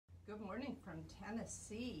Good morning from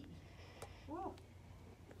Tennessee. Woo.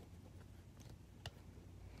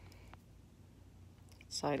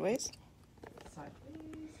 Sideways. Sideways.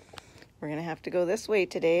 We're going to have to go this way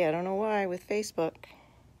today. I don't know why with Facebook.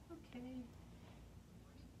 Okay.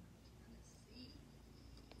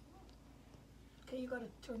 Okay, you got to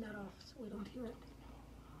turn that off so we don't hear it.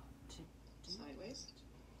 Sideways.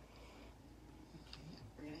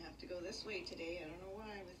 We're going to have to go this way today. I don't know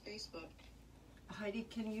why with Facebook. Heidi,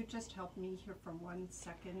 can you just help me here for 1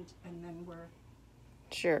 second and then we're...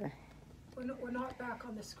 Sure. We're not back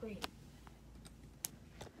on the screen.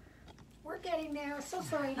 We're getting there. So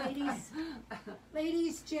sorry, ladies.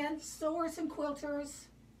 Ladies, gents, sewers and quilters.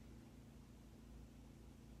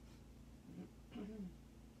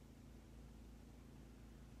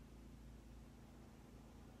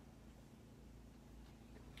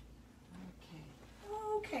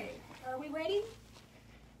 Okay, are we ready?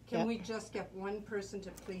 Can we just get one person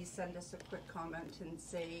to please send us a quick comment and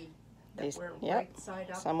say that we're Yep. right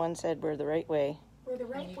side up? Someone said we're the right way. We're the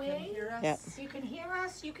right And you way. can hear us? Yep. You can hear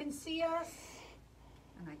us, you can see us.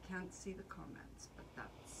 And I can't see the comments, but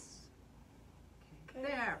that's... Okay.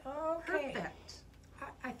 There. Okay. Perfect.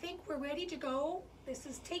 I think we're ready to go. This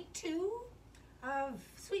is take 2 of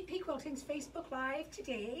Sweet Pea Quilting's Facebook Live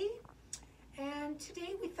today. And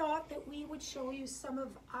today we thought that we would show you some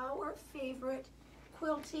of our favorite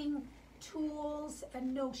quilting tools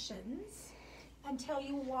and notions and tell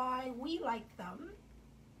you why we like them.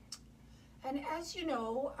 And as you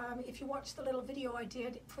know, if you watched the little video I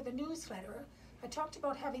did for the newsletter, I talked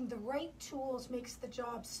about having the right tools makes the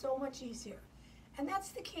job so much easier. And that's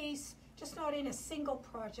the case, just not in a single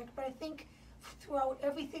project, but I think throughout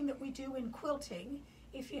everything that we do in quilting,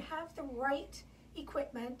 if you have the right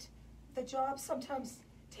equipment, the job sometimes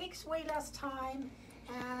takes way less time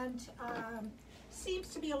and seems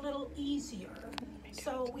to be a little easier.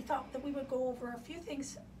 So we thought that we would go over a few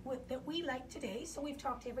things that we like today. So we've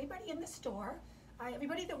talked to everybody in the store,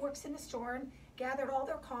 everybody that works in the store, and gathered all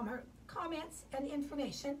their comments and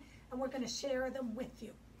information, and we're going to share them with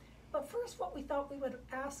you. But first, what we thought we would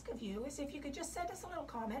ask of you is if you could just send us a little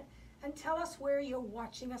comment and tell us where you're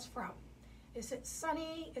watching us from. Is it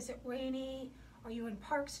sunny? Is it rainy? Are you in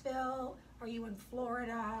Parksville? Are you in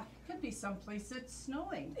Florida? Could be someplace it's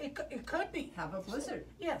snowing. It could be. Have a blizzard.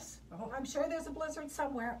 Yes. Oh. I'm sure there's a blizzard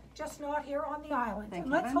somewhere, just not here on the island. Thank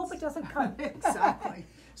And let's heavens. hope it doesn't come. Exactly.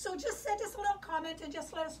 So just send us a little comment and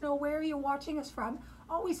just let us know where you're watching us from.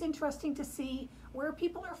 Always interesting to see where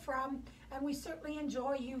people are from, and we certainly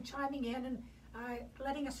enjoy you chiming in and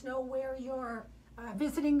letting us know where you're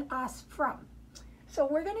visiting us from. So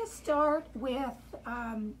we're going to start with,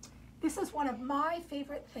 this is one of my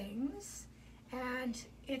favorite things, and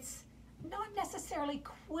it's not necessarily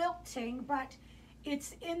quilting, but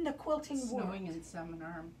it's in the quilting world. Snowing in Salmon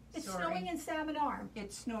Arm. It's Sorry. snowing in Salmon Arm.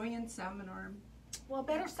 It's snowing in Salmon Arm. Well,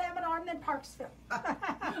 better Salmon Arm than Parksville.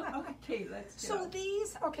 Okay, let's do So it.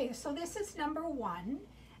 these, okay, so this is number 1,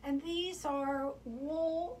 and these are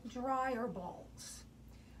wool dryer balls.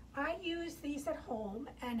 I use these at home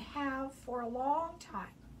and have for a long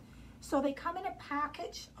time. So they come in a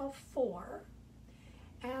package of 4,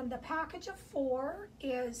 and the package of 4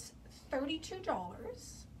 is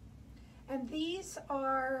 $32, and these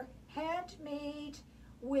are handmade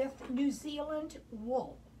with New Zealand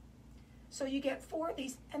wool. So you get 4 of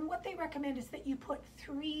these, and what they recommend is that you put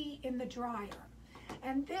 3 in the dryer.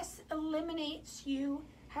 And this eliminates you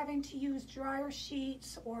having to use dryer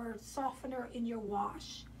sheets or softener in your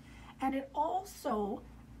wash. And it also,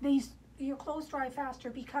 your clothes dry faster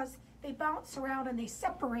because they bounce around and they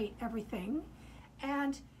separate everything.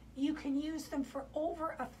 And you can use them for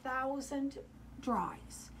over 1,000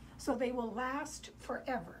 dries. So they will last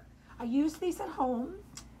forever. I use these at home.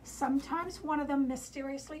 Sometimes one of them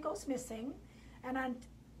mysteriously goes missing, and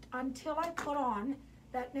until I put on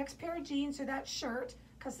that next pair of jeans or that shirt,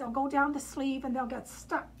 because they'll go down the sleeve and they'll get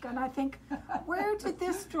stuck, and I think, where did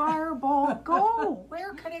this dryer ball go?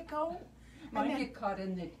 Where could it go? Mine get caught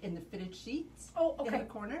in the fitted sheets. Oh, okay. In the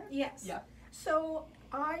corner. Yes. Yeah. So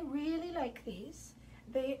I really like these.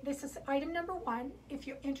 This is item number 1. If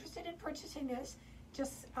you're interested in purchasing this,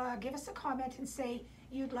 just give us a comment and say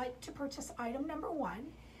you'd like to purchase item number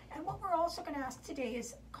 1. And what we're also going to ask today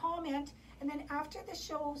is comment, and then after the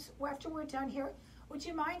shows, after we're done here, would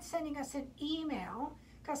you mind sending us an email?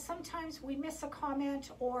 Because sometimes we miss a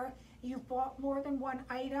comment, or you've bought more than one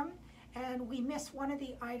item and we miss one of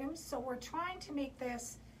the items. So we're trying to make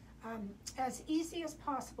this as easy as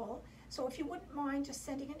possible. So if you wouldn't mind just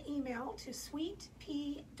sending an email to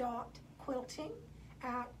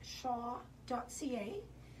sweetpea.quilting@shaw.ca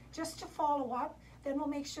just to follow up. then we'll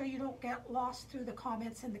make sure you don't get lost through the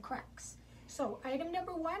comments and the cracks. So item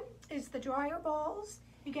number 1 is the dryer balls.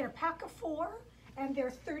 You get a pack of 4 and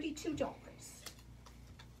they're $32.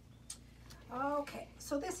 Okay,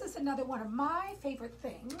 so this is another one of my favorite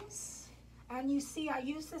things. And you see I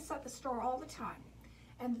use this at the store all the time.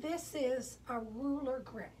 And this is a ruler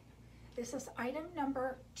grip. This is item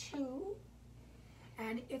number 2.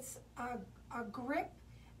 And it's a grip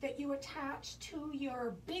that you attach to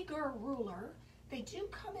your bigger ruler. They do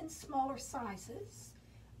come in smaller sizes,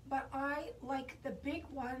 but I like the big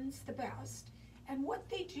ones the best. And what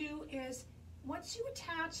they do is, once you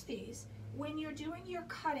attach these, when you're doing your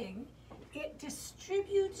cutting, it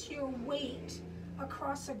distributes your weight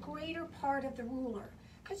across a greater part of the ruler.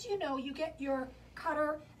 Because you know, you get your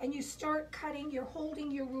cutter and you start cutting, you're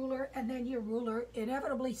holding your ruler, and then your ruler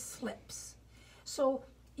inevitably slips. So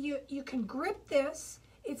you can grip this.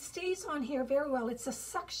 It stays on here very well. It's a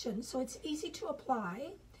suction, so it's easy to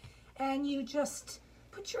apply. And you just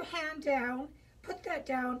put your hand down, put that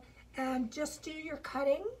down, and just do your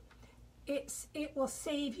cutting. It will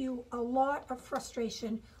save you a lot of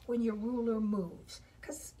frustration when your ruler moves.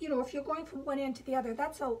 Because, you know, if you're going from one end to the other,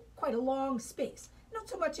 that's quite a long space. Not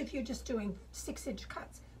so much if you're just doing 6-inch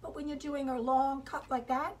cuts, but when you're doing a long cut like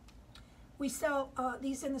that, we sell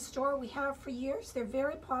these in the store. We have for years. They're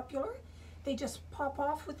very popular. They just pop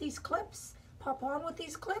off with these clips, pop on with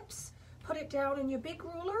these clips, put it down in your big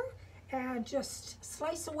ruler, and just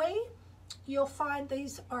slice away. You'll find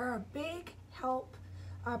these are a big help,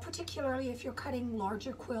 particularly if you're cutting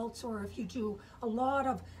larger quilts or if you do a lot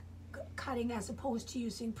of cutting as opposed to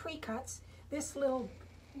using pre-cuts. This little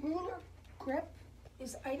ruler grip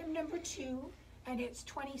is item number 2, and it's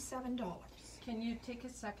 $27. Can you take a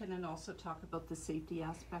second and also talk about the safety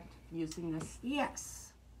aspect of using this?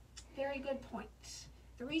 Yes, very good point.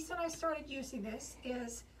 The reason I started using this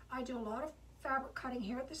is I do a lot of fabric cutting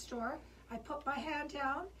here at the store. I put my hand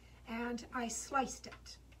down and I sliced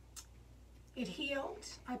it. It healed.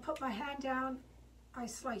 I put my hand down, I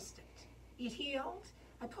sliced it. It healed.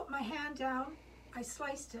 I put my hand down, I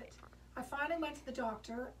sliced it. I finally went to the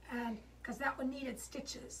doctor, and because that one needed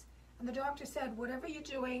stitches. And the doctor said, whatever you're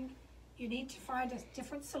doing, you need to find a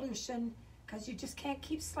different solution because you just can't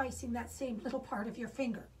keep slicing that same little part of your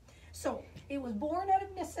finger. So it was born out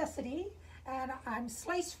of necessity, and I'm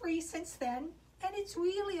slice free since then. And it's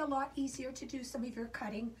really a lot easier to do some of your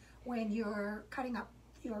cutting when you're cutting up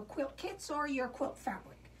your quilt kits or your quilt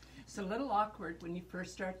fabric. It's a little awkward when you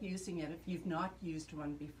first start using it if you've not used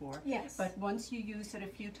one before. Yes. But once you use it a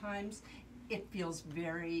few times, it feels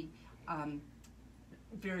very,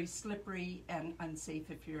 very slippery and unsafe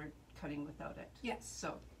if you're cutting without it. Yes.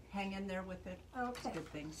 So hang in there with it. Okay. It's a good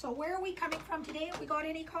thing. So where are we coming from today? Have we got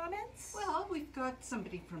any comments? Well, we've got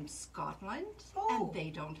somebody from Scotland, Oh. and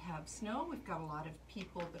they don't have snow. We've got a lot of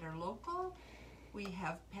people that are local. We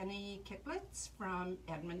have Penny Kicklitz from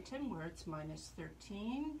Edmonton, where it's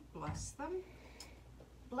 -13. Bless them.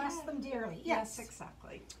 Bless Yeah. them dearly. Yes,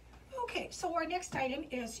 exactly. Okay, so our next item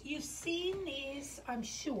is, you've seen these, I'm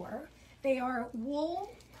sure. They are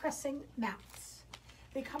wool pressing mats.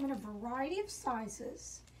 They come in a variety of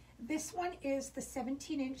sizes. This one is the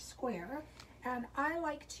 17-inch square, and I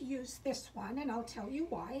like to use this one, and I'll tell you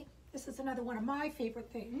why. This is another one of my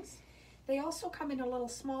favorite things. They also come in a little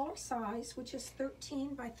smaller size, which is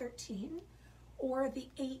 13 by 13, or the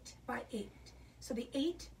 8 by 8. So the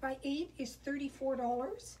 8 by 8 is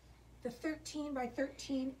 $34. The 13 by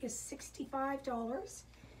 13 is $65.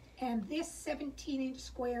 And this 17-inch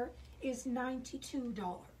square is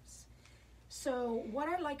 $92. So what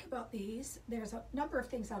I like about these, there's a number of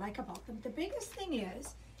things I like about them. The biggest thing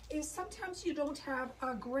is sometimes you don't have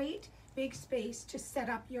a great big space to set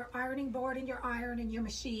up your ironing board and your iron and your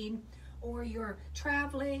machine, or you're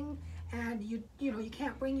traveling and you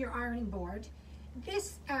can't bring your ironing board.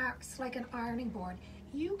 This acts like an ironing board.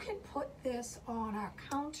 You can put this on a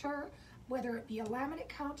counter, whether it be a laminate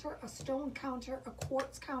counter, a stone counter, a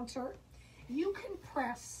quartz counter. You can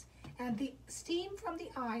press, and the steam from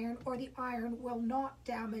the iron or the iron will not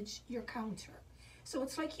damage your counter. So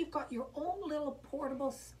it's like you've got your own little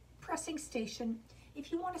portable pressing station.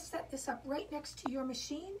 If you want to set this up right next to your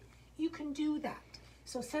machine, you can do that.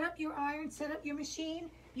 So set up your iron, set up your machine.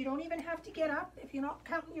 You don't even have to get up. If you're not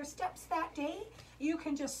counting your steps that day, you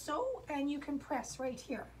can just sew and you can press right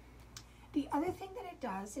here. The other thing that it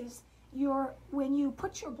does is when you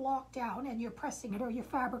put your block down and you're pressing it, or your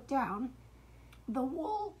fabric down, the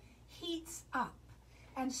wool heats up.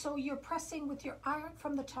 And so you're pressing with your iron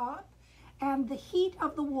from the top, and the heat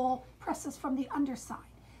of the wool presses from the underside.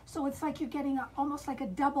 So it's like you're getting almost like a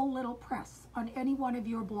double little press on any one of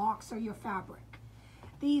your blocks or your fabric.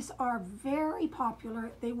 These are very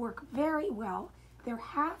popular. They work very well. They're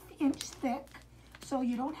 1/2 inch thick, so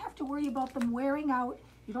you don't have to worry about them wearing out.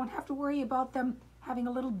 You don't have to worry about them having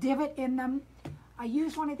a little divot in them. I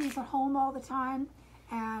use one of these at home all the time,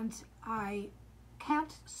 and I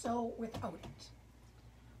can't sew without it.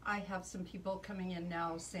 I have some people coming in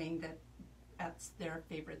now saying that that's their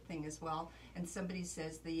favorite thing as well. And somebody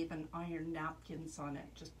says they even iron napkins on it.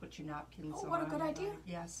 Just put your napkins on. Oh, what a good idea.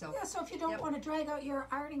 Yeah, so if you don't yep. want to drag out your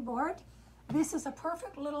ironing board, this is a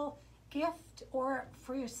perfect little gift or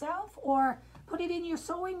for yourself, or put it in your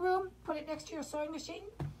sewing room, put it next to your sewing machine.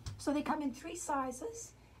 So they come in 3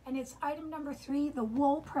 sizes, and it's item number 3, the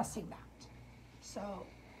wool pressing mat. So,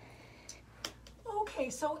 okay,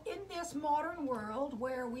 so in this modern world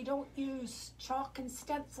where we don't use chalk and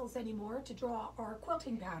stencils anymore to draw our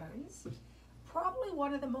quilting patterns, probably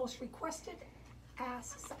one of the most requested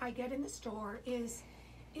asks I get in the store is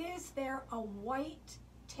there a white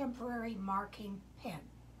temporary marking pen?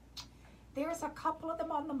 There's a couple of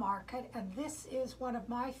them on the market, and this is one of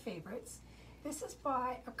my favorites. This is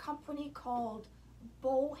by a company called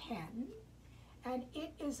Bowhen, and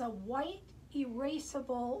it is a white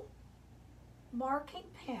erasable marking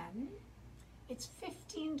pen. It's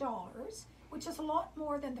 $15, which is a lot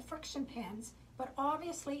more than the friction pens, but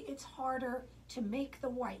obviously it's harder to make the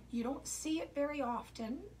white. You don't see it very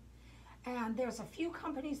often, and there's a few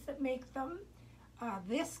companies that make them.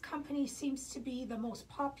 This company seems to be the most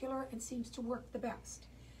popular and seems to work the best.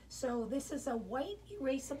 So this is a white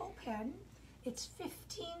erasable pen. It's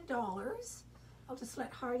 $15. I'll just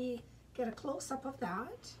let Hardy get a close-up of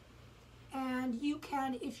that. And you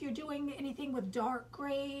can, if you're doing anything with dark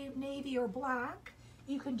gray, navy, or black,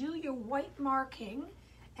 you can do your white marking,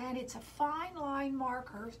 and it's a fine line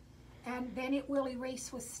marker, and then it will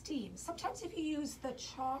erase with steam. Sometimes if you use the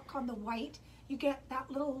chalk on the white, you get that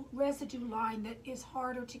little residue line that is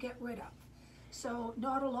harder to get rid of. So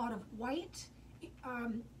not a lot of white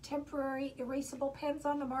temporary erasable pens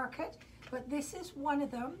on the market, but this is one of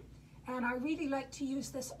them, and I really like to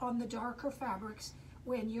use this on the darker fabrics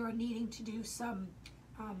when you're needing to do some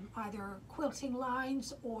either quilting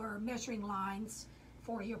lines or measuring lines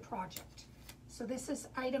for your project. So this is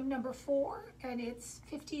item number 4, and it's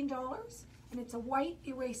 $15, and it's a white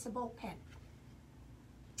erasable pen.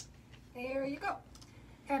 There you go.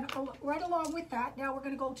 And right along with that, now we're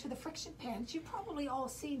going to go to the friction pens. You've probably all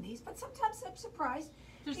seen these, but sometimes I'm surprised.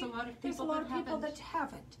 There's a lot of people, There's a lot of people that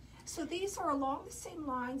haven't. So these are along the same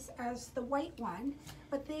lines as the white one,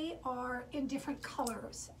 but they are in different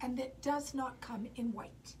colors, and it does not come in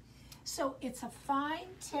white. So it's a fine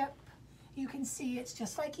tip. You can see it's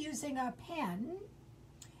just like using a pen.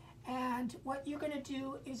 And what you're going to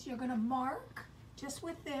do is you're going to mark just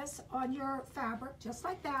with this on your fabric, just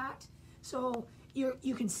like that. So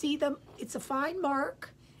you can see them. It's a fine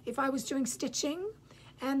mark if I was doing stitching.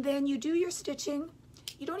 And then you do your stitching.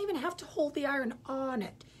 You don't even have to hold the iron on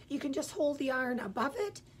it. You can just hold the iron above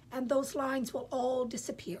it, and those lines will all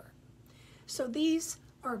disappear. So these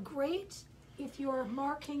are great if you're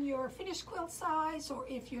marking your finished quilt size, or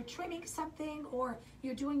if you're trimming something, or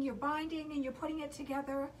you're doing your binding and you're putting it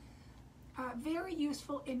together. Very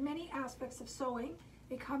useful in many aspects of sewing.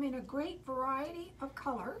 They come in a great variety of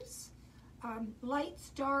colors, lights,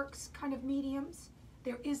 darks, kind of mediums.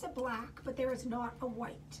 There is a black, but there is not a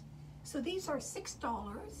white. So these are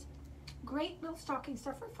 $6. Great little stocking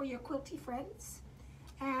stuffer for your quilty friends.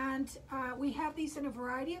 And we have these in a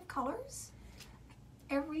variety of colors.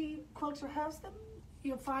 Every quilter has them.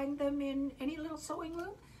 You'll find them in any little sewing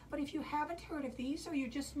room. But if you haven't heard of these, or you're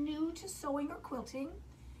just new to sewing or quilting,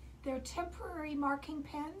 they're temporary marking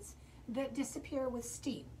pens that disappear with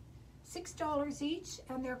steam. $6 each,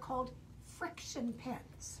 and they're called friction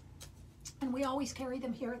pens. And we always carry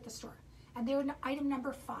them here at the store. And they're item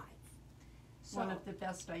number 5. So, one of the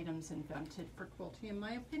best items invented for quilting, in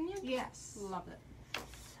my opinion. yes. Love it.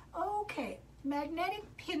 Okay, magnetic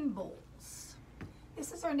pin bowls.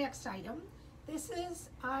 This is our next item. This is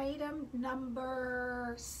item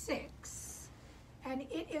number 6. And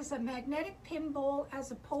it is a magnetic pin bowl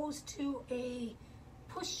as opposed to a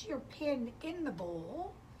push your pin in the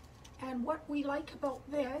bowl. And what we like about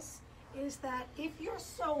this is that if you're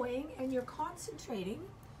sewing and you're concentrating,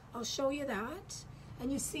 I'll show you that,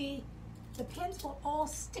 and you see the pins will all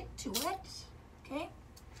stick to it, okay?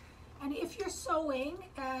 And if you're sewing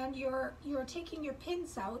and you're taking your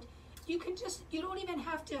pins out, you don't even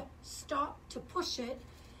have to stop to push it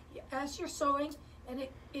as you're sewing, and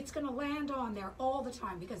it's going to land on there all the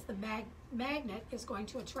time because the magnet is going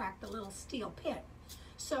to attract the little steel pin.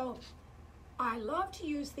 So I love to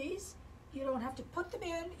use these. You don't have to put them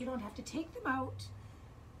in, you don't have to take them out.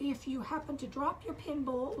 if you happen to drop your pin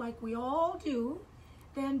bowl like we all do,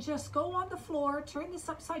 then just go on the floor, turn this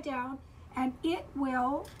upside down, and it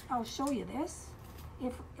will, I'll show you this.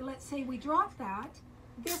 If, let's say we drop that,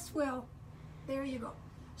 this will, there you go.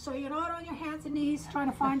 So you're not on your hands and knees trying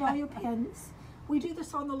to find all your pins. We do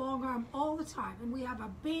this on the long arm all the time, and we have a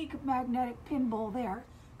big magnetic pin bowl there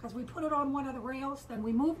because we put it on one of the rails, then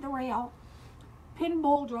we move the rail, pin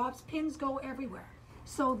bowl drops, pins go everywhere.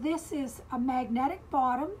 So this is a magnetic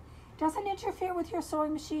bottom, doesn't interfere with your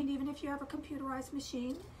sewing machine even if you have a computerized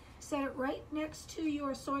machine. Set it right next to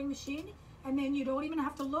your sewing machine, and then you don't even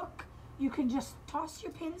have to look. You can just toss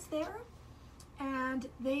your pins there, and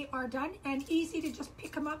they are done, and easy to just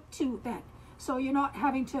pick them up too then. So you're not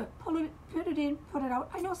having to put it in, put it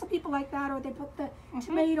out. I know some people like that, or they put the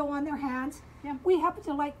tomato on their hands. Yeah. We happen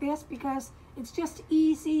to like this because it's just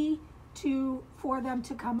easy for them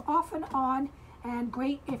to come off and on, and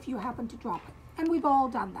great if you happen to drop it. And we've all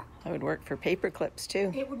done that. That would work for paper clips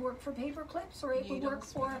too. It would work for paper clips, or it would work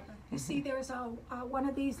Needles, for, whatever. you see there's one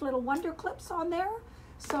of these little wonder clips on there.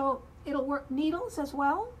 So it'll work needles as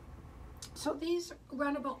well. So these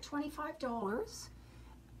run about $25,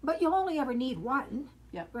 but you'll only ever need one,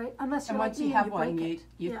 Yep. right? Unless And you're like once you me have and one, break it.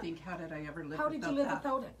 you Yeah. think, how did I ever live How without did you live that?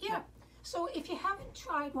 without it? Yeah. Yep. So if you haven't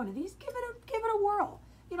tried one of these, give it a whirl.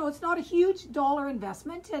 You know, it's not a huge dollar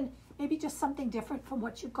investment, and maybe just something different from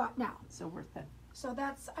what you've got now. So worth it. So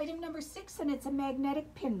that's item number 6, and it's a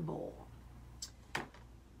magnetic pin bowl.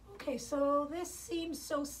 Okay, so this seems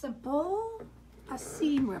so simple. A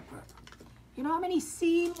seam ripper. You know how many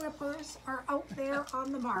seam rippers are out there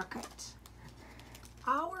on the market?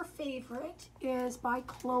 Our favorite is by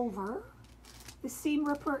Clover. The seam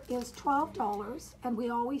ripper is $12, and we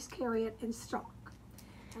always carry it in stock.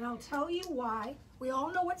 And I'll tell you why. We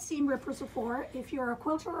all know what seam rippers are for. If you're a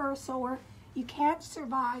quilter or a sewer, you can't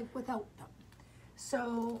survive without them.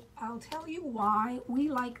 So I'll tell you why we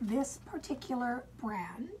like this particular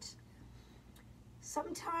brand.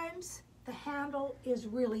 Sometimes the handle is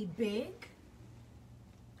really big,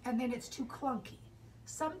 and then it's too clunky.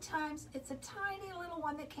 Sometimes it's a tiny little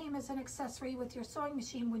one that came as an accessory with your sewing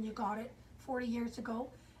machine when you got it 40 years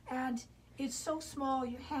ago, and it's so small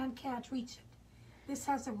your hand can't reach it. This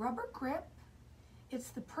has a rubber grip.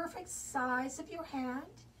 It's the perfect size of your hand.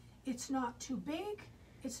 It's not too big.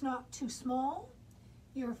 It's not too small.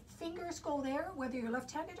 Your fingers go there, whether you're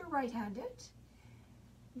left-handed or right-handed.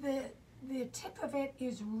 The tip of it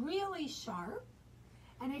is really sharp,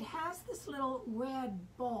 and it has this little red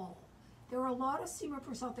ball. There are a lot of seam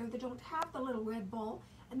rippers out there that don't have the little red ball,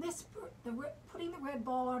 and putting the red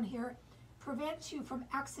ball on here prevents you from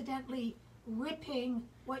accidentally ripping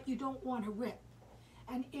what you don't want to rip.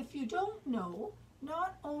 And if you don't know,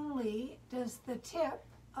 not only does the tip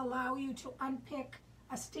allow you to unpick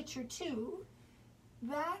a stitch or two,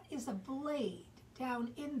 that is a blade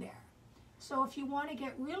down in there. So if you want to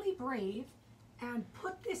get really brave and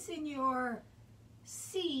put this in your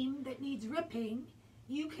seam that needs ripping,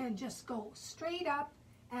 you can just go straight up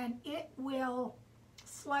and it will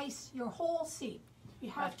slice your whole seam. You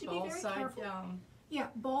have to be very careful. Down. Yeah,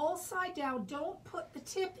 ball side down. Don't put the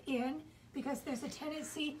tip in, because there's a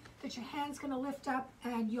tendency that your hand's going to lift up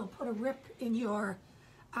and you'll put a rip in your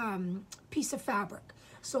piece of fabric.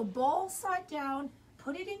 So ball side down,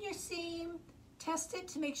 put it in your seam, test it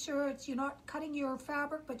to make sure you're not cutting your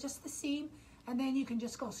fabric but just the seam, and then you can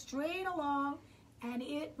just go straight along and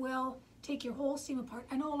it will take your whole seam apart.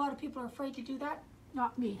 I know a lot of people are afraid to do that.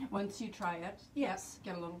 Not me. Once you try it, Yes.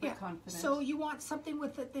 get a little bit confident. So you want something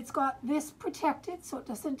with it that's got this protected so it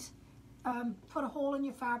doesn't put a hole in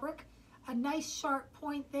your fabric. A nice sharp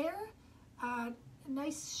point there. A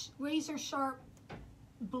nice razor sharp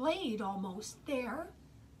blade almost there.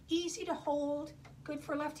 Easy to hold. Good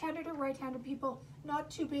for left-handed or right-handed people.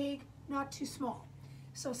 Not too big, not too small.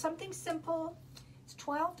 So something simple. It's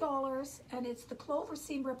 $12, and it's the Clover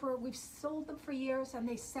seam ripper. We've sold them for years, and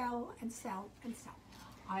they sell and sell and sell.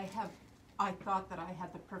 I thought that I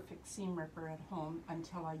had the perfect seam ripper at home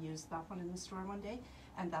until I used that one in the store one day,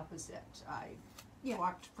 and that was it. I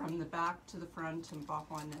walked from the back to the front and bought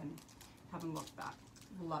one and haven't looked back.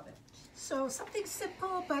 Love it. So something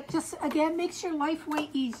simple, but just again makes your life way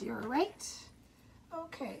easier, right?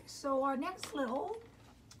 Okay, so our next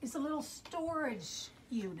is a little storage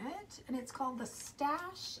unit, and it's called the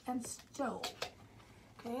Stash and Stow.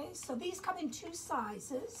 Okay, so these come in 2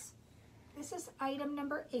 sizes. This is item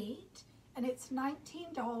number 8, and it's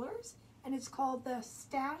 $19, and it's called the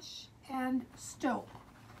Stash and Stow.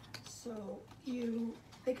 So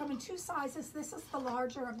they come in 2 sizes. This is the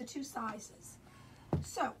larger of the 2 sizes.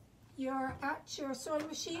 So you're at your sewing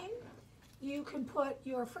machine. You can put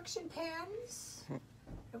your friction pans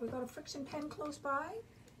Have we got a friction pen close by?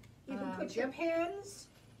 You can put Yep. your pens.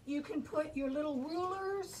 You can put your little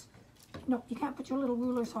rulers. No, you can't put your little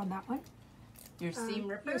rulers on that one. Your seam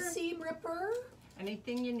ripper. Your seam ripper.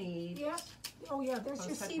 Anything you need. Yeah. Oh yeah, there's your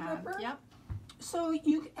Close at seam hand. ripper. Yep. So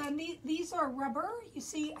these are rubber, you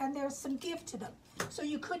see, and there's some give to them. So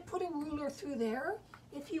you could put a ruler through there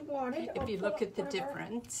if you wanted. or If you pull look up at the whatever.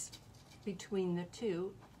 difference between the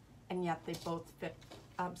two, and yet they both fit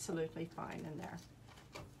absolutely fine in there.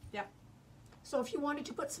 Yep. So if you wanted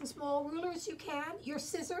to put some small rulers, you can. Your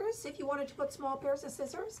scissors, if you wanted to put small pairs of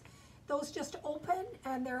scissors, those just open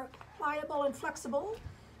and they're pliable and flexible.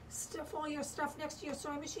 Stuff all your stuff next to your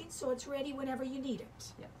sewing machine so it's ready whenever you need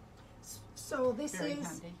it. Yep. So this Very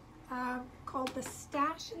is handy. called the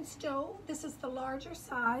Stash and Stow. This is the larger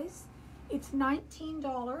size. It's $19.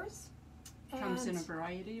 Comes in a and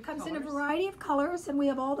variety of comes colors. in a variety of colors, and we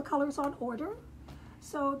have all the colors on order.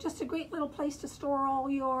 So just a great little place to store all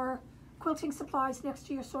your quilting supplies next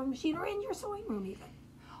to your sewing machine or in your sewing room even.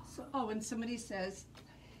 So Oh, and somebody says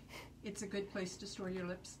it's a good place to store your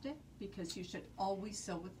lipstick because you should always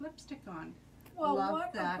sew with lipstick on. well, Love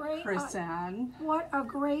what that, a great Chris Ann. what a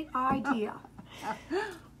great idea.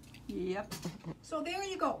 Yep. So there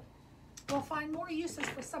you go. We'll find more uses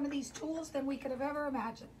for some of these tools than we could have ever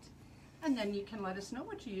imagined. And then you can let us know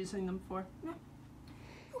what you're using them for.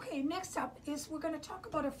 Okay, next up is we're going to talk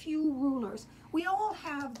about a few rulers. We all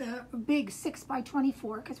have the big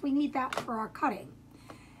 6x24 because we need that for our cutting.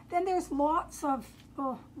 Then there's lots of,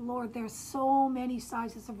 oh Lord, there's so many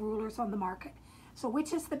sizes of rulers on the market. So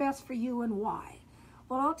which is the best for you and why?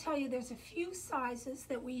 Well, I'll tell you, there's a few sizes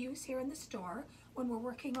that we use here in the store when we're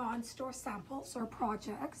working on store samples or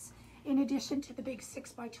projects, in addition to the big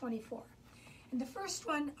 6x24. And the first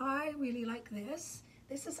one, I really like this.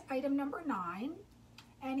 This is item number 9,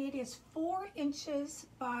 and it is 4 inches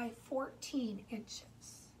by 14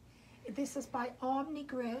 inches. This is by Omni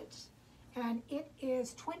Grid, and it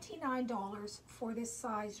is $29 for this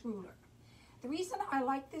size ruler. The reason I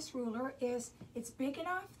like this ruler is it's big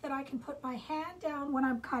enough that I can put my hand down when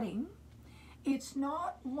I'm cutting. It's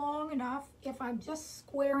not long enough if I'm just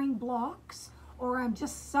squaring blocks or I'm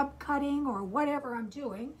just subcutting or whatever I'm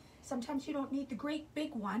doing. Sometimes you don't need the great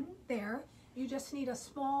big one there. You just need a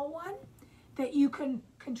small one that you can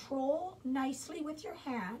control nicely with your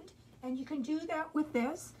hand. And you can do that with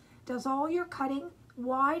this. Does all your cutting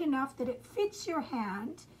wide enough that it fits your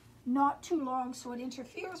hand, not too long so it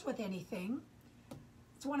interferes with anything.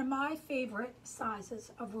 It's one of my favorite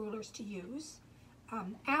sizes of rulers to use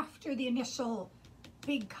after the initial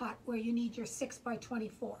big cut where you need your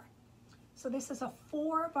 6x24. So this is a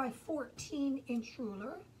 4x14 inch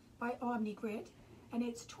ruler by Omni Grid, and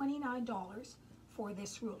it's $29 for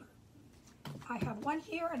this ruler. I have one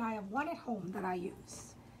here and I have one at home that I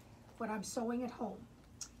use when I'm sewing at home.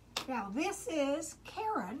 Now this is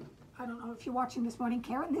Karen. I don't know if you're watching this morning,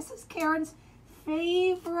 Karen. This is Karen's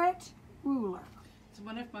favorite ruler. It's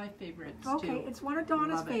one of my favorites Okay, too. it's one of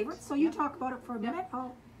Donna's Love it. favorites. So you Yep. talk about it for a Yep. minute.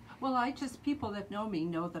 Oh, Well, people that know me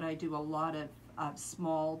know that I do a lot of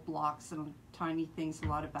small blocks and tiny things, a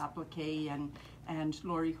lot of applique and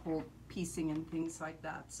Lori Holt piecing and things like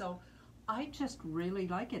that. So I just really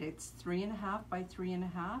like it. It's 3.5 by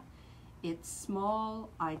 3.5. It's small.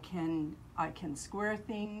 I can square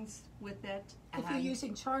things with it. if you're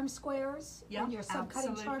using charm squares Yeah, and you're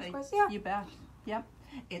subcutting charm absolutely. squares. Yeah, You bet. Yep.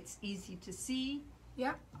 It's easy to see.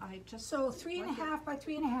 yeah. I just So 3.5 by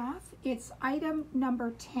 3.5. It's item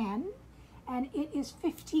number 10, and it is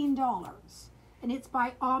 $15, and it's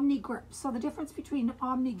by Omni Grip. So the difference between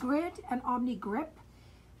Omni Grid and Omni Grip,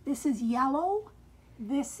 this is yellow,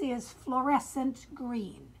 this is fluorescent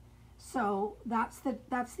green. So that's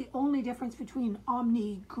the only difference between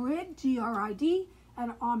Omni Grid, Grid,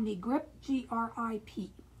 and Omni Grip,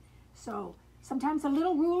 Grip. So sometimes a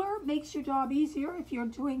little ruler makes your job easier if you're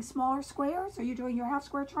doing smaller squares or you're doing your half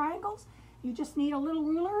square triangles. You just need a little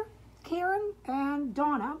ruler. Karen and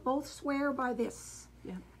Donna both swear by this.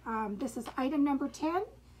 Yeah. This is item number 10.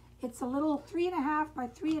 It's a little 3.5 by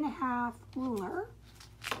 3.5 ruler.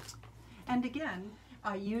 And again,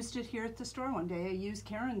 I used it here at the store one day. I used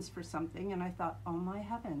Karen's for something and I thought, oh my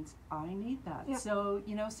heavens, I need that. Yeah. So,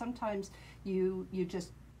 sometimes you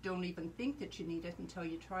just don't even think that you need it until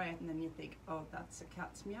you try it and then you think, oh, that's a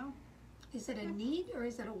cat's meow. Is it a need or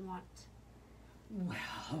is it a want?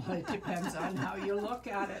 Well, it depends on how you look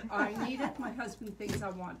at it. I need it. My husband thinks I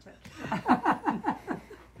want it.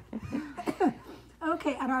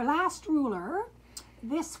 Okay, and our last ruler,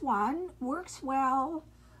 this one works well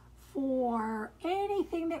for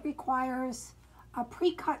anything that requires a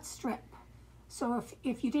pre-cut strip. So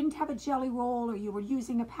if you didn't have a jelly roll or you were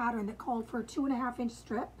using a pattern that called for a 2.5-inch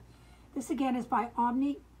strip, this again is by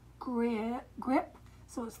Omni Grip.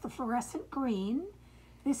 So it's the fluorescent green.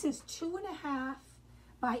 This is 2.5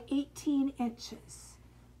 by 18 inches.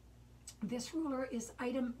 This ruler is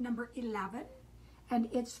item number 11, and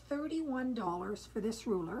it's $31 for this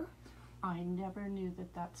ruler. I never knew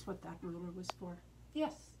that that's what that ruler was for.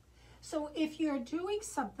 Yes. So if you're doing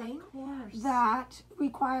something Of course. that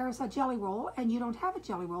requires a jelly roll and you don't have a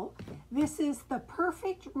jelly roll, this is the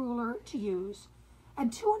perfect ruler to use.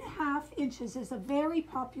 And 2.5 inches is a very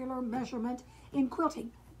popular measurement in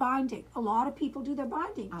quilting, binding. A lot of people do their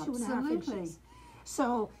binding 2.5 Absolutely. inches.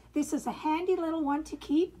 So this is a handy little one to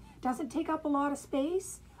keep. Doesn't take up a lot of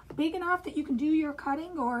space. Big enough that you can do your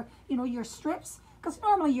cutting or, you know, your strips. Because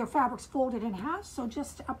normally your fabric's folded in half, so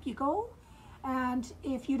just up you go. And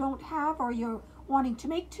if you don't have, or you're wanting to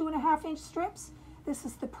make 2.5-inch strips, this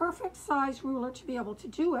is the perfect size ruler to be able to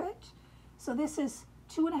do it. So this is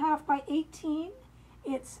 2.5 by 18.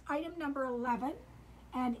 It's item number 11,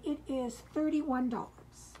 and it is $31.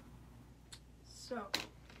 So,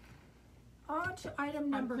 on to item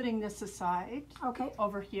I'm number, putting this aside okay,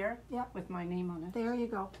 over here Yeah. with my name on it. there you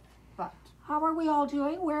go. But How are we all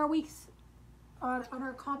doing? Where are we on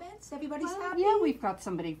our comments? Everybody's well, happy? yeah, we've got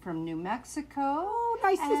somebody from New Mexico. Oh,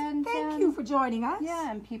 nice. And, Thank you for joining us. Yeah,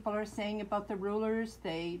 and people are saying about the rulers.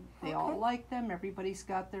 They all Okay. like them. Everybody's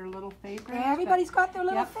got their little favorites. Everybody's got their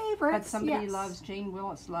little Yep, favorites. But somebody yes. loves, Jane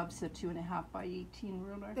Willis loves the 2.5 by 18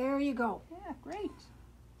 ruler. There you go. Yeah, great.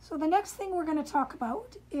 So the next thing we're going to talk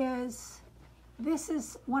about is, this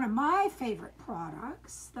is one of my favorite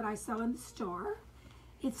products that I sell in the store.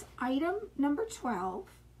 It's item number 12,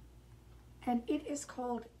 and it is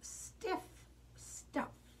called Stiff Stuff.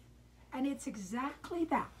 And it's exactly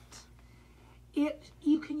that.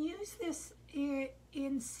 You can use this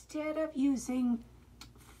instead of using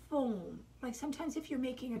foam. Like sometimes if you're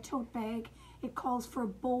making a tote bag, it calls for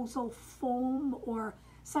Bosal foam or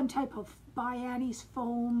some type of Bianni's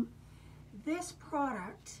foam. This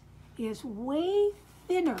product is way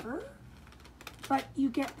thinner, but you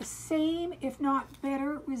get the same, if not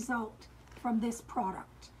better, result from this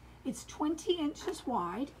product. It's 20 inches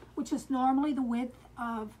wide, which is normally the width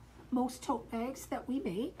of most tote bags that we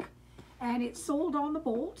make. And it's sold on the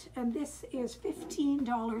bolt, and this is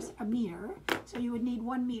 $15 a meter. So you would need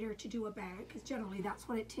 1 meter to do a bag, because generally that's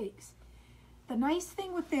what it takes. The nice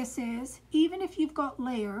thing with this is, even if you've got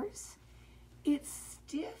layers, it's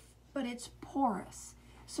stiff, but it's porous.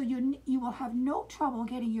 So you will have no trouble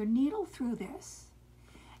getting your needle through this.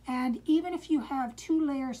 And even if you have 2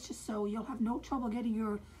 layers to sew, you'll have no trouble getting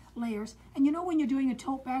your layers. And you know when you're doing a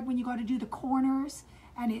tote bag, when you got to do the corners,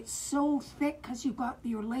 and it's so thick because you've got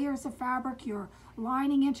your layers of fabric, your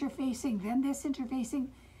lining interfacing, then this interfacing.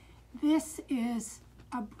 This is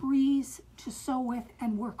a breeze to sew with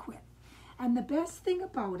and work with. And the best thing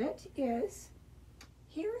about it is,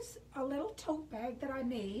 here's a little tote bag that I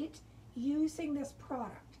made using this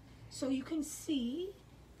product. So you can see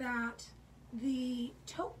that the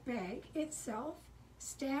tote bag itself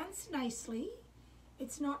stands nicely.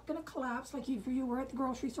 It's not going to collapse like if you were at the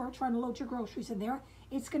grocery store trying to load your groceries in there.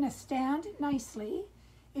 It's going to stand nicely.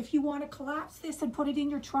 If you want to collapse this and put it in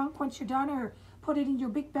your trunk once you're done, or put it in your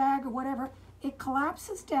big bag or whatever, it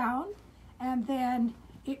collapses down and then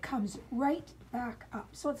it comes right back up.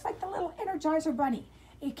 So it's like the little Energizer bunny.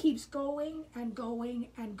 It keeps going and going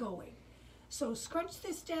and going. So scrunch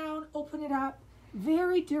this down, open it up,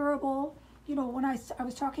 very durable. You know, when I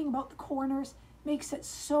was talking about the corners, makes it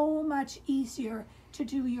so much easier to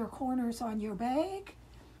do your corners on your bag.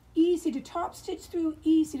 Easy to top stitch through,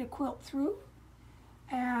 easy to quilt through.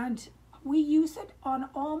 And we use it on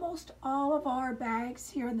almost all of our bags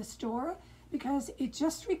here in the store because it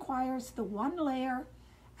just requires the 1 layer,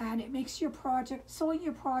 and it makes your project, sewing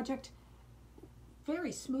your project,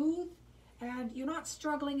 very smooth, and you're not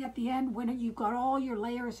struggling at the end when you've got all your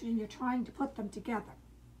layers and you're trying to put them together.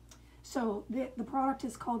 So the product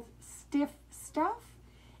is called Stiff Stuff.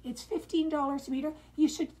 It's $15 a meter. You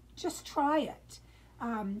should just try it.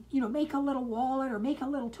 You know, make a little wallet or make a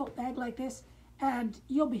little tote bag like this, and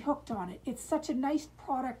you'll be hooked on it. It's such a nice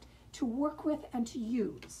product to work with and to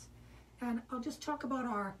use. And I'll just talk about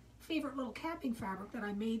our favorite little camping fabric that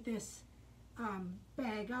I made this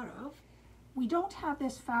bag out of. We don't have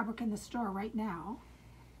this fabric in the store right now,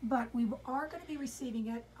 but we are going to be receiving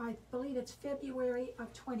it. I believe it's February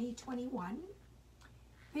of 2021.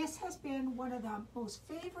 This has been one of the most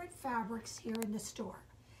favorite fabrics here in the store.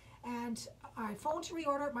 And I phoned to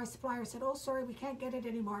reorder it. My supplier said, oh, sorry, we can't get it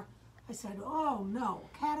anymore. I said, oh, no,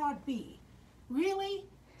 cannot be. Really?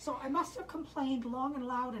 So I must have complained long and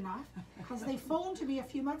loud enough, because they phoned to me a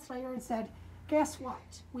few months later and said, guess what?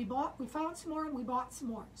 We found some more and we bought some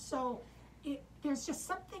more. So there's just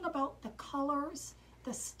something about the colors,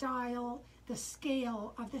 the style, the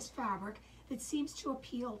scale of this fabric that seems to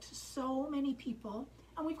appeal to so many people.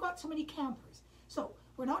 And we've got so many campers. So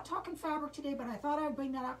we're not talking fabric today, but I thought I'd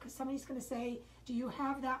bring that up because somebody's going to say, do you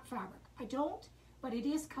have that fabric? I don't, but it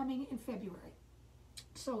is coming in February.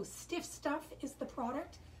 So Stiff Stuff is the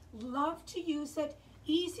product. Love to use it.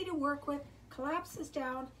 Easy to work with. Collapses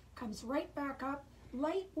down. Comes right back up.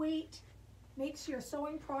 Lightweight. Makes your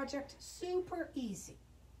sewing project super easy.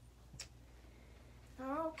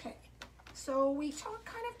 Okay. So we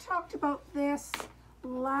kind of talked about this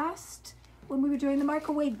last when we were doing the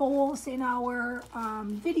microwave bowls in our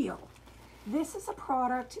video. This is a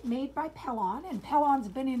product made by Pellon, and Pellon's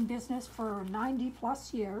been in business for 90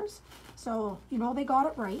 plus years, so you know they got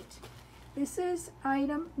it right. This is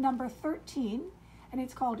item number 13, and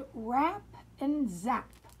it's called Wrap and Zap.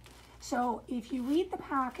 So if you read the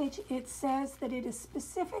package, it says that it is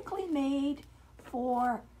specifically made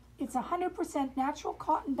for, it's 100% natural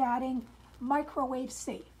cotton batting, microwave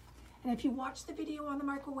safe. And if you watch the video on the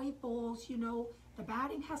microwave bowls, you know the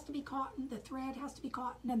batting has to be cotton, the thread has to be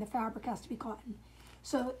cotton, and the fabric has to be cotton.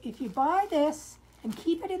 So if you buy this and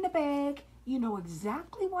keep it in the bag, you know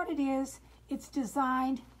exactly what it is. It's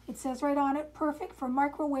designed, it says right on it, perfect for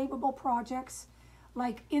microwavable projects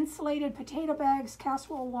like insulated potato bags,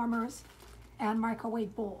 casserole warmers, and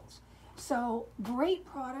microwave bowls. So great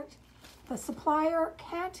product. The supplier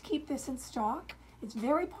can't keep this in stock. It's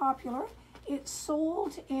very popular. It's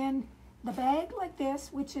sold in the bag like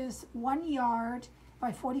this, which is 1 yard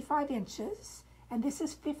by 45 inches, and this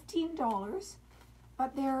is $15.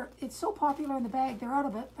 But it's so popular in the bag, they're out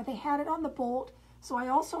of it, but they had it on the bolt, so I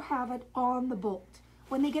also have it on the bolt.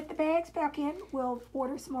 When they get the bags back in, we'll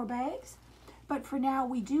order some more bags, but for now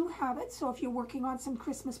we do have it. So if you're working on some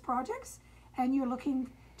Christmas projects and you're looking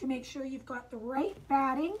to make sure you've got the right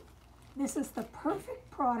batting, this is the perfect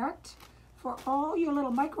product for all your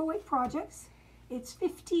little microwave projects. It's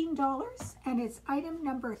 $15 and it's item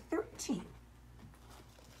number 13.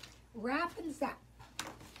 Wrap and Zap.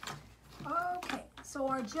 Okay, so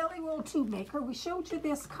our jelly roll tube maker, we showed you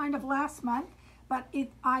this kind of last month, but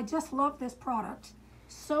I just love this product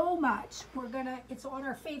so much. It's on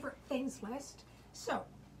our favorite things list. So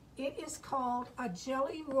it is called a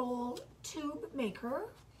jelly roll tube maker.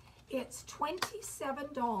 It's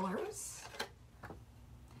 $27.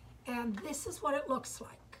 And this is what it looks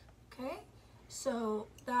like, okay? So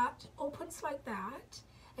that opens like that,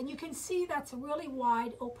 and you can see that's a really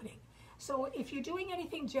wide opening. So if you're doing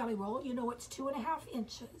anything jelly roll, you know it's 2.5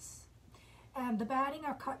 inches. And the batting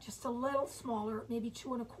are cut just a little smaller, maybe 2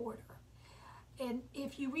 1/4. And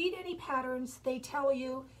if you read any patterns, they tell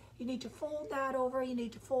you, you need to fold that over, you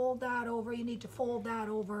need to fold that over, you need to fold that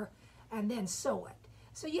over, and then sew it.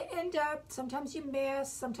 So you end up, sometimes you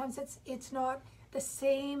miss, sometimes it's not the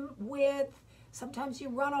same width, sometimes you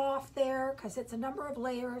run off there because it's a number of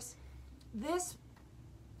layers. This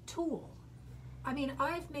tool, I mean,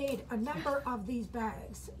 I've made a number of these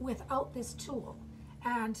bags without this tool,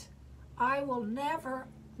 and I will never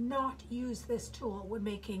not use this tool when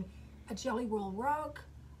making a jelly roll rug,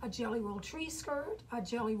 a jelly roll tree skirt, a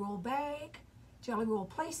jelly roll bag, jelly roll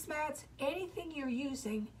placemats, anything you're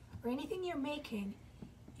using or anything you're making,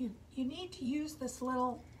 you need to use this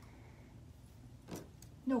little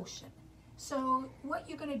notion. So what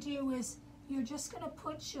you're going to do is you're just going to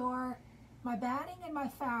put my batting and my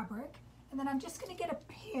fabric, and then I'm just going to get a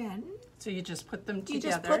pin. So you just put them together? You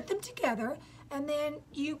just put them together, and then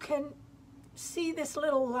you can see this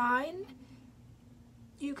little line.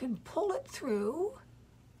 You can pull it through,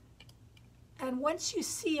 and once you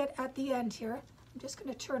see it at the end here, I'm just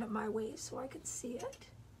going to turn it my way so I can see it.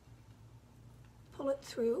 Pull it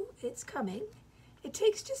through, it's coming. It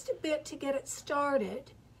takes just a bit to get it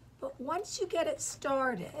started, but once you get it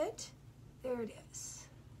started, there it is.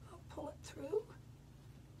 I'll pull it through.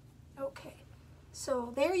 Okay,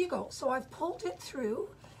 so there you go. So I've pulled it through,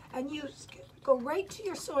 and you go right to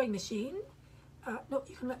your sewing machine. No,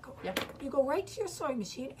 you can let go. Yep. You go right to your sewing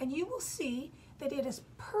machine, and you will see that it is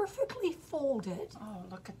perfectly folded. Oh,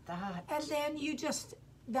 look at that. And then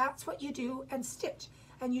that's what you do and stitch.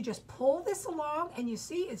 And you just pull this along, and you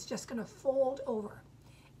see it's just going to fold over.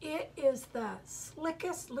 It is the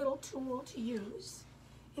slickest little tool to use.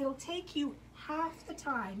 It'll take you half the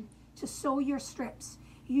time to sew your strips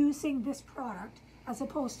using this product, as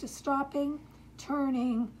opposed to stopping,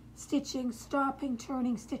 turning, stitching, stopping,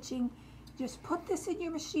 turning, stitching. Just put this in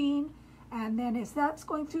your machine, and then as that's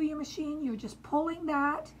going through your machine, you're just pulling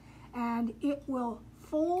that, and it will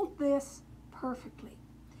fold this perfectly.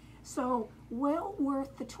 So well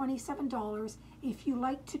worth the $27 if you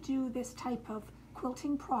like to do this type of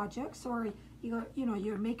quilting projects, or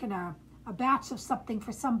you're making a batch of something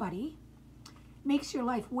for somebody. Makes your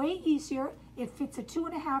life way easier. It fits a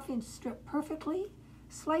 2.5-inch strip perfectly,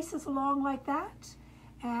 slices along like that.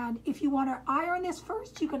 And if you want to iron this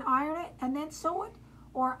first, you can iron it and then sew it,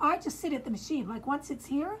 or I just sit at the machine, like once it's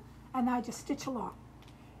here, and I just stitch along.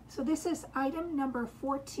 So this is item number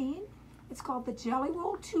 14. It's called the Jelly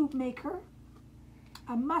Roll Tube Maker.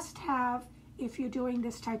 A must-have if you're doing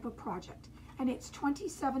this type of project. And it's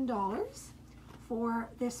 $27 for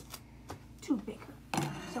this tube maker.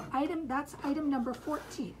 So that's item number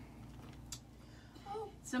 14.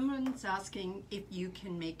 Someone's asking if you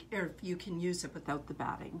can make, or if you can use it without the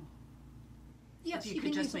batting. Yes, If you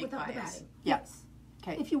could can just use it make without the bias. batting. Yeah. Yes.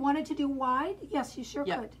 Okay. If you wanted to do wide, yes, you sure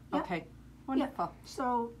Yeah. could. Yeah. Okay. Wonderful. Yeah.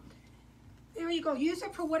 So there you go. Use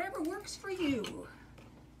it for whatever works for you.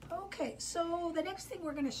 Okay, so the next thing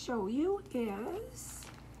we're going to show you is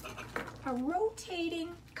a rotating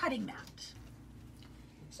cutting mat.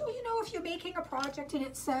 So, if you're making a project and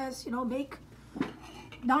it says, make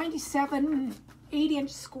 97 8-inch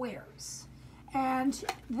squares, and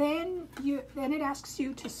then it asks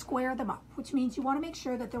you to square them up, which means you want to make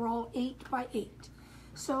sure that they're all 8 by 8.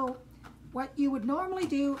 So what you would normally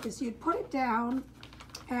do is you'd put it down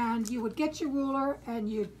and you would get your ruler and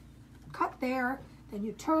you'd cut there, then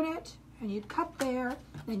you'd turn it and you'd cut there,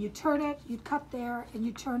 then you turn it, you'd cut there, and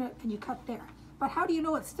you turn it and you cut there. But how do you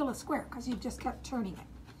know it's still a square? Because you just kept turning it.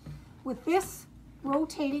 With this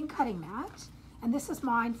rotating cutting mat, and this is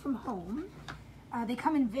mine from home, they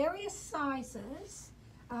come in various sizes.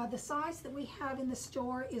 The size that we have in the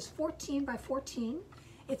store is 14 by 14.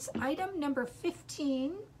 It's item number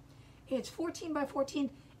 15. It's 14 by 14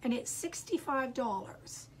 and it's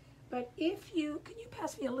 $65. But can you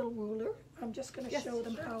pass me a little ruler? I'm just going to show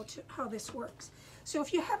them how this works. So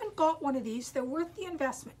if you haven't got one of these, they're worth the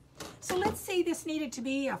investment. So let's say this needed to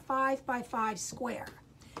be a 5 by 5 square.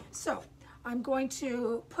 So I'm going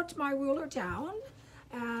to put my ruler down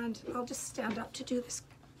and I'll just stand up to do this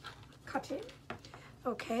cutting.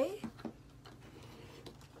 Okay.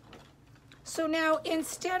 So now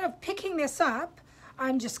instead of picking this up,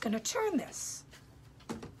 I'm just going to turn this.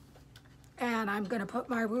 And I'm going to put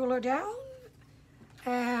my ruler down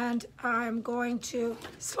and I'm going to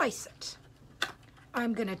slice it.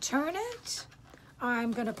 I'm going to turn it.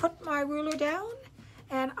 I'm going to put my ruler down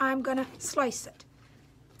and I'm going to slice it.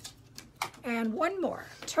 And one more.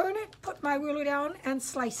 Turn it, put my ruler down and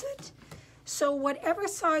slice it. So whatever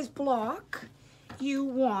size block you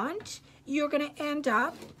want, you're going to end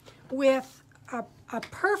up with a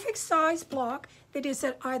perfect size block that is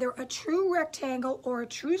either a true rectangle or a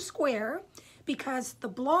true square, because the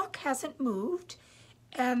block hasn't moved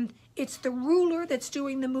and it's the ruler that's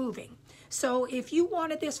doing the moving. So if you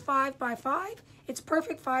wanted this 5 by 5, it's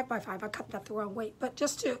perfect 5 by 5. I cut that the wrong way, but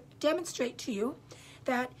just to demonstrate to you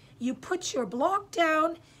that you put your block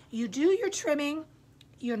down, you do your trimming,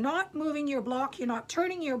 you're not moving your block, you're not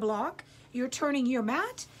turning your block, you're turning your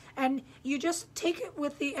mat, and you just take it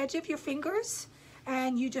with the edge of your fingers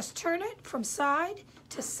and you just turn it from side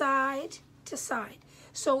to side to side.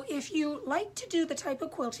 So if you like to do the type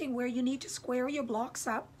of quilting where you need to square your blocks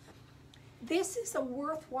up, this is a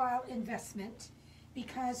worthwhile investment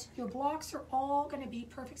because your blocks are all going to be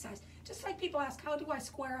perfect size. Just like people ask, how do I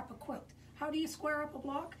square up a quilt? How do you square up a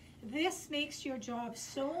block? This makes your job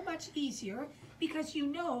so much easier because you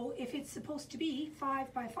know if it's supposed to be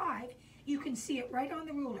 5 by 5, you can see it right on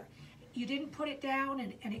the ruler. You didn't put it down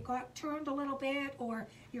and it got turned a little bit, or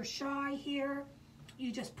you're shy here.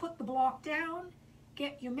 You just put the block down,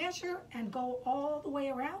 get your measure, and go all the way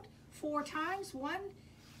around 4 times. 1,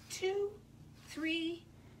 2, 3,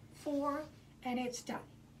 4, and it's done.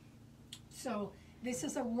 So this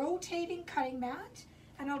is a rotating cutting mat,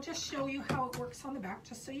 and I'll just show you how it works on the back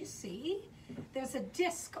just so you see. There's a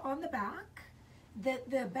disc on the back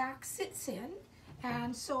that the back sits in,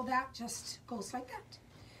 and so that just goes like that.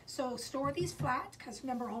 So store these flat, because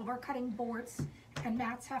remember all of our cutting boards and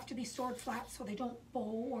mats have to be stored flat so they don't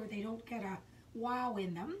bow or they don't get a wow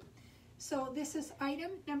in them. So this is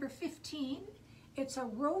item number 15. It's a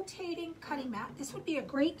rotating cutting mat. This would be a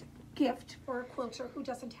great gift for a quilter who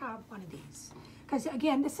doesn't have one of these. Because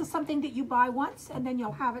again, this is something that you buy once and then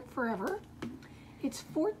you'll have it forever. It's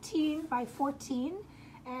 14 by 14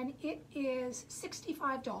 and it is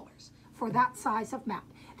 $65 for that size of mat.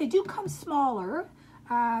 They do come smaller,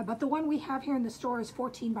 but the one we have here in the store is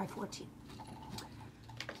 14 by 14.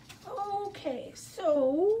 Okay,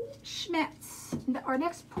 so Schmetz. Our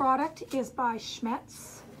next product is by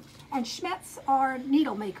Schmetz. And Schmetz are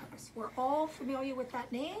needle makers. We're all familiar with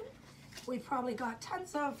that name. We've probably got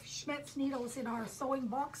tons of Schmetz needles in our sewing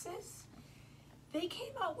boxes. They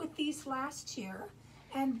came out with these last year,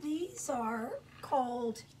 and these are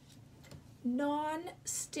called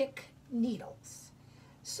non-stick needles.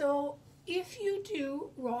 So if you do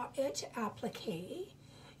raw edge applique,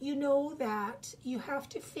 you know that you have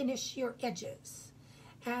to finish your edges.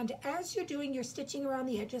 And as you're doing your stitching around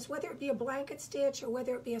the edges, whether it be a blanket stitch or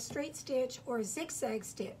whether it be a straight stitch or a zigzag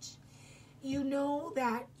stitch, you know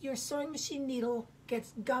that your sewing machine needle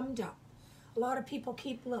gets gummed up. A lot of people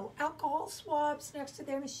keep little alcohol swabs next to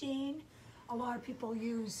their machine. A lot of people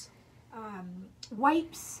use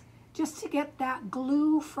wipes just to get that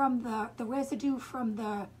glue from the residue from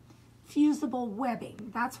the fusible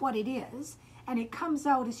webbing. That's what it is. And it comes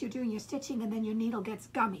out as you're doing your stitching, and then your needle gets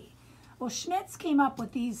gummy. Well, Schmetz came up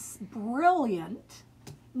with these brilliant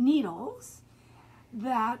needles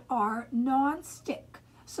that are non-stick.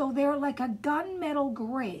 So they're like a gunmetal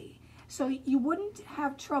gray. So you wouldn't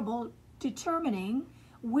have trouble determining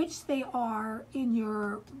which they are in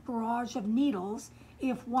your barrage of needles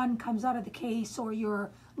if one comes out of the case or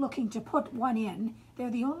you're looking to put one in.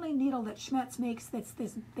 They're the only needle that Schmetz makes that's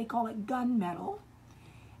this, they call it gunmetal.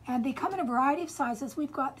 And they come in a variety of sizes.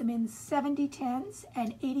 We've got them in 70-10s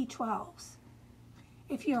and 80-12s.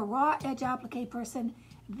 If you're a raw edge applique person,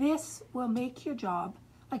 this will make your job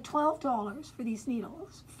like $12 for these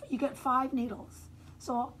needles. You get 5 needles.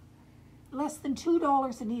 So less than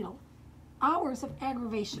 $2 a needle. Hours of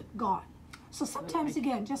aggravation gone. So sometimes,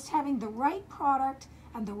 again, just having the right product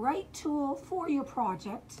and the right tool for your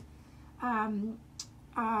project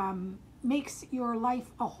makes your life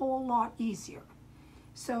a whole lot easier.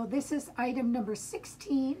 So this is item number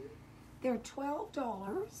 16. They're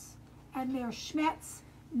 $12, and they're Schmetz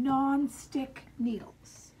non-stick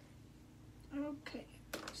needles. Okay,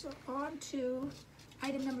 so on to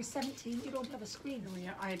item number 17. You don't have a screen. Oh,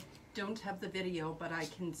 yeah, I don't have the video, but I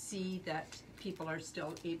can see that people are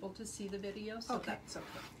still able to see the video, so Okay. that's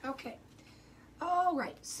okay. Okay. All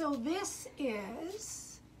right, so this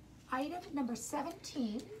is item number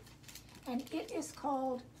 17, and it is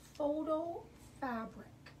called Photo Fabric.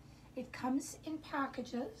 It comes in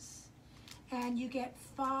packages, and you get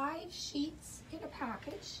 5 sheets in a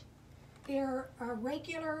package. They're a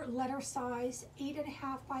regular letter size,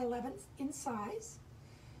 8.5 by 11 in size,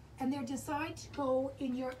 and they're designed to go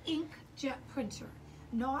in your inkjet printer,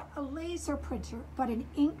 not a laser printer, but an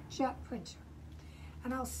inkjet printer.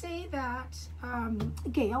 And I'll say that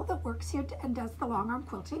Gail, that works here and does the long arm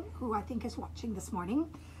quilting, who I think is watching this morning,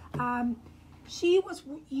 she was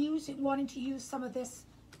wanting to use some of this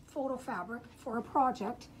photo fabric for a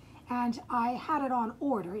project, and I had it on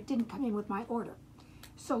order. It didn't come in with my order.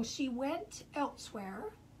 So she went elsewhere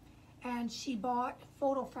and she bought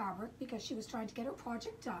photo fabric because she was trying to get her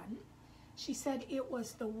project done. She said it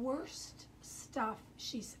was the worst stuff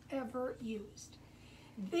she's ever used.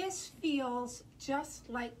 This feels just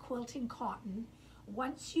like quilting cotton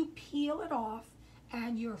once you peel it off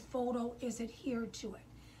and your photo is adhered to it.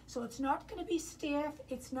 So it's not going to be stiff,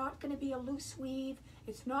 it's not going to be a loose weave,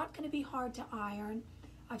 it's not going to be hard to iron.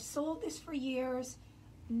 I've sold this for years.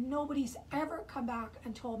 Nobody's ever come back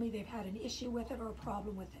and told me they've had an issue with it or a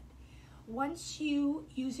problem with it. Once you,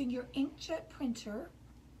 using your inkjet printer,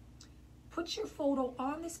 put your photo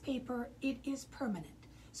on this paper, it is permanent.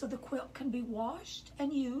 So the quilt can be washed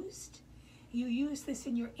and used. You use this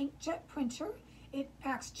in your inkjet printer. It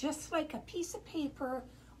acts just like a piece of paper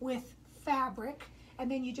with fabric, and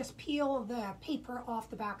then you just peel the paper off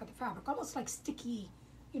the back of the fabric, almost like sticky,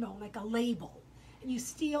 you know, like a label. And you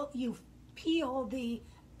peel the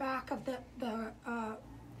back of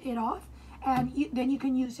it off, and then you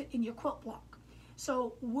can use it in your quilt block.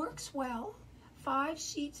 So works well. 5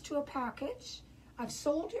 sheets to a package. I've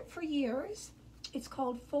sold it for years. It's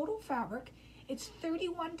called Photo Fabric. It's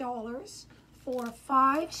 $31 for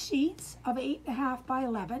 5 sheets of 8.5 by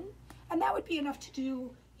 11, and that would be enough to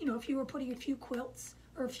do, you know, if you were putting a few quilts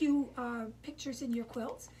or a few pictures in your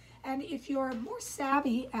quilts. And if you're more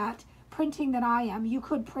savvy at printing than I am, you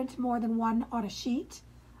could print more than one on a sheet.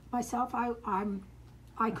 Myself,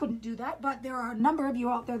 I couldn't do that, but there are a number of you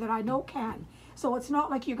out there that I know can. So it's not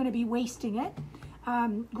like you're going to be wasting it.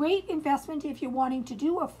 Great investment if you're wanting to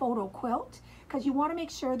do a photo quilt, because you want to make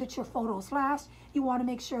sure that your photos last. You want to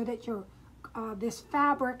make sure that your this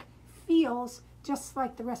fabric feels just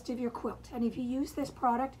like the rest of your quilt. And if you use this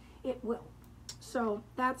product, it will. So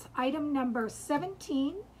that's item number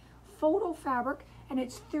 17, Photo Fabric, and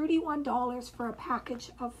it's $31 for a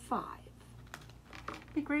package of 5.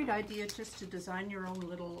 It'd be a great idea just to design your own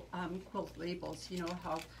little quilt labels. You know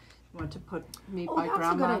how want to put Made Oh, by that's a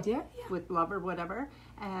Grandma good idea, yeah. with love or whatever.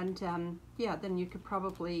 And yeah, then you could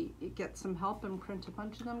probably get some help and print a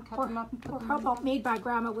bunch of them, cut them up and put Or them how in. about Made by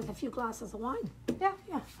Grandma with a few glasses of wine? Yeah,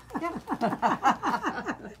 Yeah.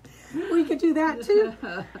 yeah. We could do that too.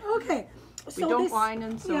 Okay. We don't wine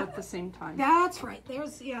and sew at the same time. That's right.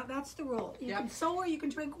 That's the rule. You Yep. can sew or you can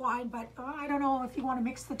drink wine, but I don't know if you want to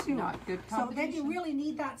mix the two. Not good So then you combination. really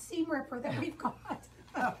need that seam ripper that we've got.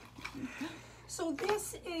 So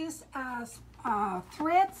this is a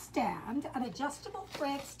thread stand, an adjustable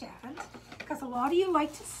thread stand, because a lot of you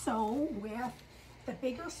like to sew with the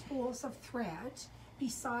bigger spools of thread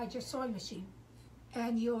beside your sewing machine.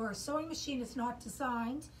 And your sewing machine is not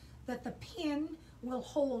designed that the pin will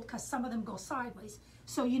hold, because some of them go sideways.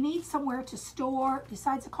 So you need somewhere to store,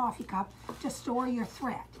 besides a coffee cup, to store your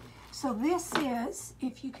thread. So this is,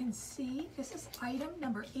 if you can see, this is item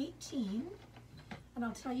number 18. And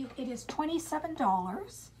I'll tell you, it is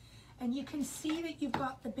 $27. And you can see that you've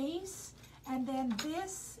got the base, and then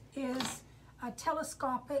this is a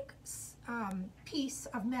telescopic piece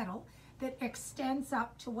of metal that extends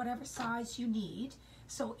up to whatever size you need.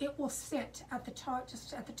 So it will sit at the top,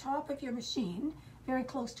 just at the top of your machine, very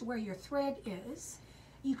close to where your thread is.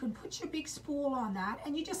 You can put your big spool on that,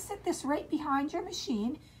 and you just sit this right behind your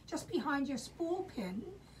machine, just behind your spool pin.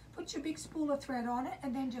 Put your big spool of thread on it,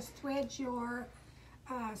 and then just thread your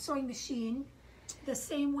sewing machine the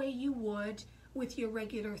same way you would with your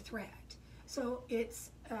regular thread. So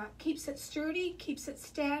it's keeps it sturdy, keeps it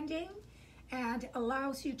standing, and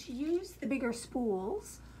allows you to use the bigger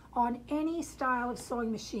spools on any style of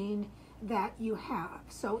sewing machine that you have.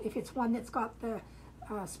 So if it's one that's got the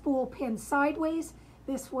spool pin sideways,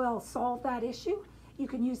 this will solve that issue. You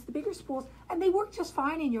can use the bigger spools, and they work just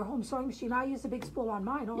fine in your home sewing machine. I use a big spool on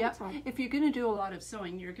mine all the time. If you're going to do a lot of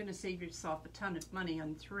sewing, you're going to save yourself a ton of money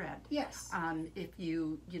on thread. Yes. If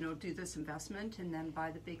you do this investment and then buy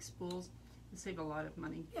the big spools, you save a lot of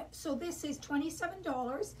money. Yeah, so this is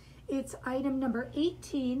 $27. It's item number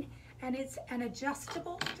 18, and it's an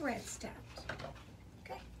adjustable thread stand.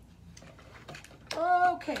 Okay.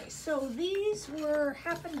 Okay, so these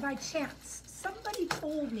happened by chance. Somebody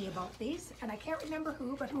told me about these, and I can't remember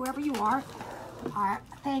who, but whoever you are,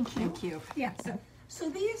 thank you. Thank you. Yes. So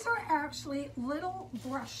these are actually little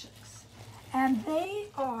brushes, and they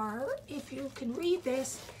are, if you can read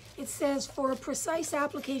this, it says for precise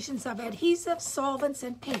applications of adhesives, solvents,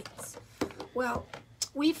 and paints. Well,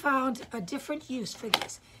 we found a different use for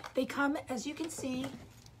these. They come, as you can see,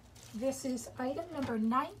 this is item number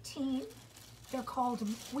 19. They're called,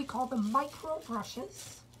 we call them micro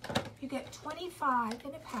brushes. You get 25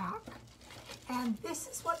 in a pack, and this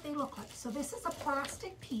is what they look like. So this is a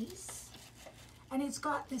plastic piece, and it's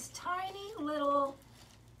got this tiny little,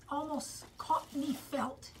 almost cottony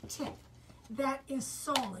felt tip that is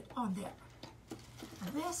solid on there.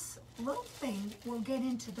 This little thing will get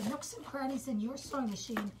into the nooks and crannies in your sewing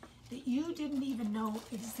machine that you didn't even know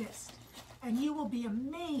exist. And you will be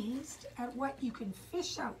amazed at what you can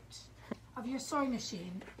fish out of your sewing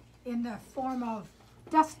machine in the form of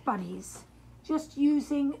dust bunnies, just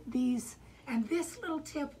using these. And this little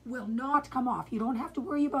tip will not come off. You don't have to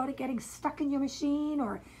worry about it getting stuck in your machine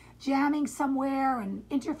or jamming somewhere and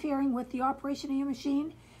interfering with the operation of your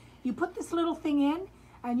machine. You put this little thing in,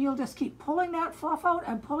 and you'll just keep pulling that fluff out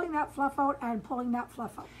and pulling that fluff out and pulling that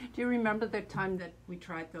fluff out. Do you remember the time that we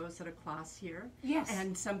tried those at a class here? Yes.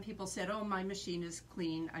 And some people said, oh, my machine is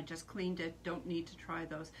clean. I just cleaned it. Don't need to try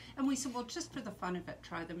those. And we said, well, just for the fun of it,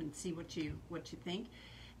 try them and see what you think.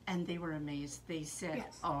 And they were amazed. They said,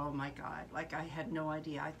 Yes. oh, my God, like I had no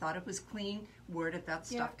idea. I thought it was clean. Where did that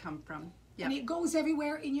stuff come from? Yeah. And it goes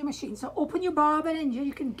everywhere in your machine. So open your bobbin, and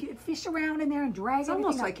you can fish around in there and drag It's everything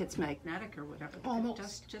almost up. like it's magnetic or whatever.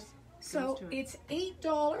 Almost. Just So goes to it. it's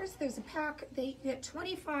 $8. There's a pack. They get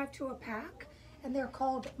 25 to a pack, and they're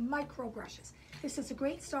called micro brushes. This is a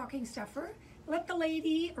great stocking stuffer. Let the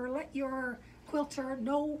lady or let your quilter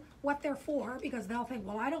know what they're for, because they'll think,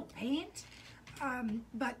 well, I don't paint,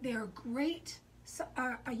 but they're great.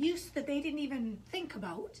 A use that they didn't even think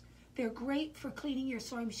about. They're great for cleaning your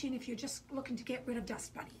sewing machine if you're just looking to get rid of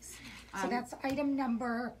dust bunnies. So that's item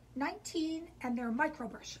number 19, and they're micro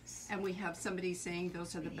brushes. And we have somebody saying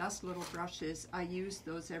those are the best little brushes. I use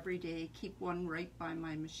those every day. Keep one right by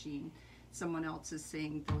my machine. Someone else is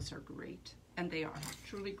saying those are great. And they are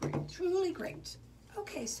truly great. Truly great.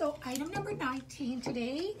 Okay, so item number 19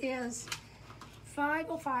 today is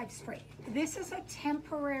 505 spray. This is a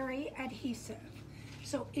temporary adhesive.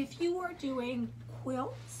 So if you are doing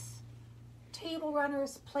quilts, table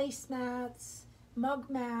runners, placemats, mug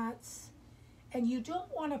mats, and you don't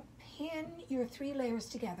want to pin your 3 layers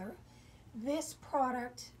together, this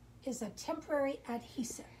product is a temporary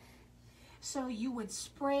adhesive. So you would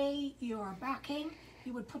spray your backing,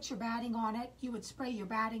 you would put your batting on it, you would spray your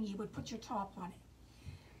batting, you would put your top on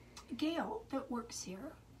it. Gail, that works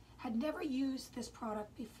here, had never used this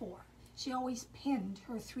product before. She always pinned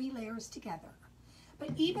her 3 layers together. But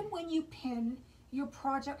even when you pin, your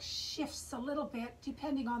project shifts a little bit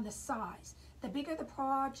depending on the size. The bigger the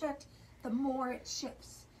project, the more it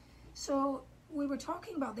shifts. So we were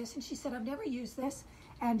talking about this and she said, I've never used this.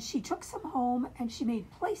 And she took some home and she made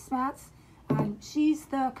placemats, and she's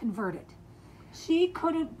the converted. She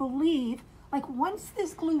couldn't believe, like once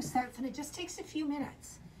this glue sets, and it just takes a few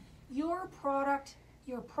minutes, your project,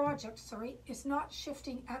 is not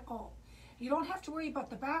shifting at all. You don't have to worry about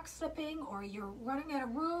the back slipping or you're running out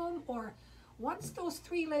of room, or once those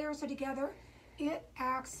 3 layers are together, it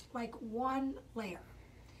acts like one layer.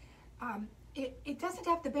 It doesn't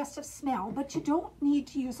have the best of smell, but you don't need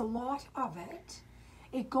to use a lot of it.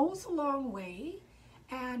 It goes a long way,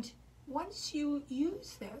 and once you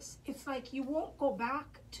use this, it's like you won't go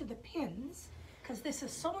back to the pins because this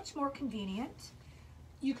is so much more convenient.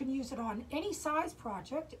 You can use it on any size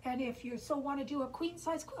project, and if you so want to do a queen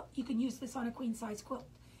size quilt, you can use this on a queen size quilt.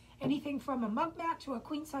 Anything from a mug mat to a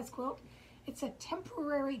queen size quilt. It's a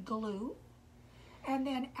temporary glue, and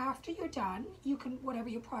then after you're done, you can, whatever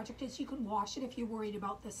your project is, you can wash it if you're worried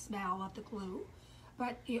about the smell of the glue.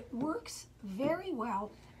 But it works very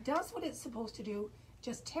well, does what it's supposed to do,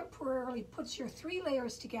 just temporarily puts your 3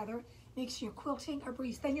 layers together, makes your quilting a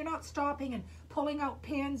breeze. Then you're not stopping and pulling out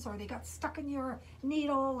pins or they got stuck in your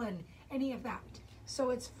needle and any of that. So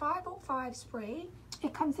it's 505 spray.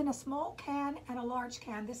 It comes in a small can and a large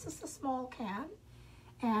can. This is the small can,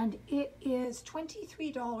 and it is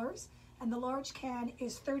 $23, and the large can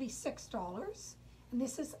is $36. And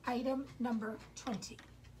this is item number 20.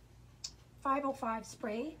 505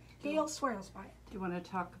 spray. Gail swears by it. Do you want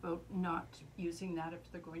to talk about not using that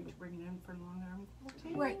if they're going to bring it in for long arm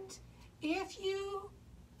quilting? Right. If you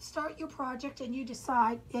start your project and you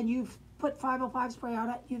decide, and you've put 505 spray on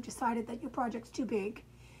it, you've decided that your project's too big,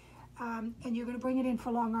 and you're going to bring it in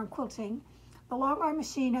for long arm quilting, the long arm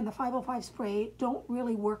machine and the 505 spray don't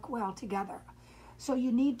really work well together. So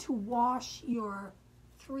you need to wash your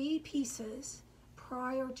 3 pieces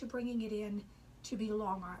prior to bringing it in to be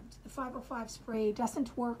long armed. The 505 spray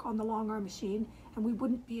doesn't work on the long arm machine, and we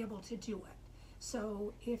wouldn't be able to do it.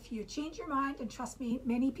 So if you change your mind, and trust me,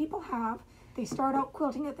 many people have, they start out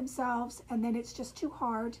quilting it themselves and then it's just too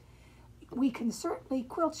hard, we can certainly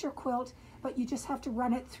quilt your quilt, but you just have to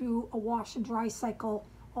run it through a wash and dry cycle,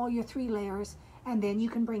 all your 3 layers, and then you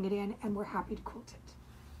can bring it in and we're happy to quilt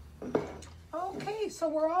it. Okay, so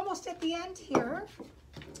we're almost at the end here.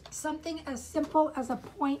 Something as simple as a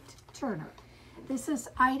point turner. This is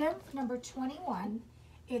item number 21.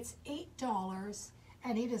 It's $8,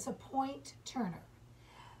 and it is a point turner.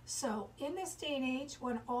 So in this day and age,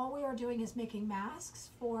 when all we are doing is making masks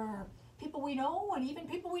for people we know and even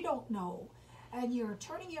people we don't know, and you're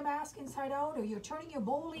turning your mask inside out, or you're turning your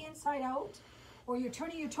bowlie inside out, or you're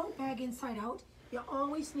turning your tote bag inside out, you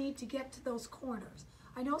always need to get to those corners.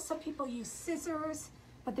 I know some people use scissors,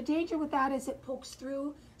 but the danger with that is it pokes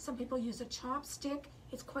through. Some people use a chopstick.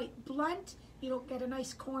 It's quite blunt. You don't get a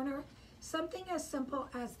nice corner. Something as simple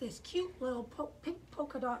as this cute little pink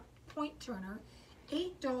polka dot point turner,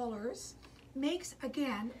 $8, makes,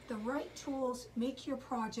 again, the right tools make your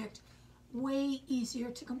project way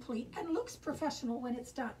easier to complete and looks professional when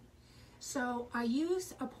it's done. So I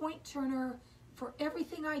use a point turner for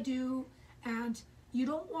everything I do, and you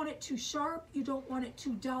don't want it too sharp, you don't want it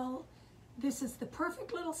too dull. This is the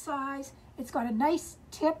perfect little size. It's got a nice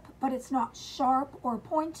tip, but it's not sharp or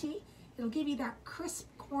pointy. It'll give you that crisp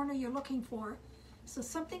corner you're looking for. So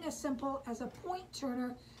something as simple as a point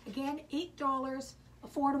turner, again, $8,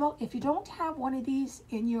 affordable. If you don't have one of these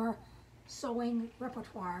in your sewing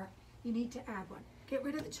repertoire, you need to add one. Get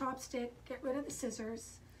rid of the chopstick, get rid of the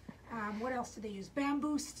scissors. What else do they use?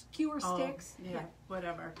 Bamboo skewer sticks. Yeah,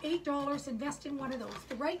 whatever. $8, invest in one of those.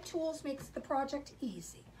 The right tools makes the project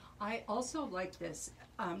easy. I also like this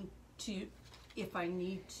if I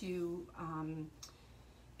need to,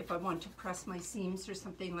 if I want to press my seams or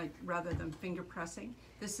something, like rather than finger pressing,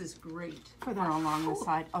 this is great for that along the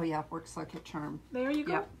side. Oh yeah, works like a charm. There you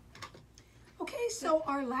go. Yep. Okay, so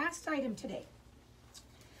our last item today.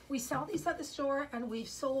 We sell these at the store, and we've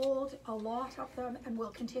sold a lot of them and we'll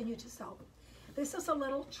continue to sell them. This is a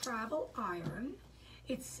little travel iron.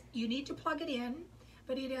 You need to plug it in,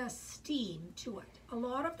 but it has steam to it. A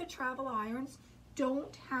lot of the travel irons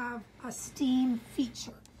don't have a steam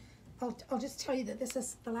feature. I'll just tell you that this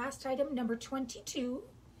is the last item, number 22.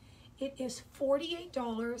 It is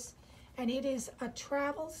 $48, and it is a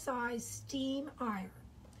travel size steam iron.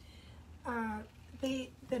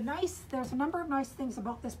 There's a number of nice things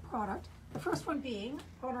about this product. The first one being,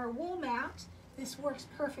 on our wool mat, this works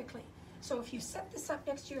perfectly. So if you set this up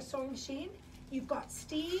next to your sewing machine, you've got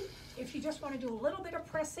steam. If you just want to do a little bit of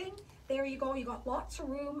pressing, there you go. You got lots of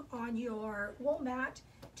room on your wool mat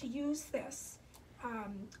to use this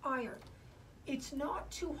iron. It's not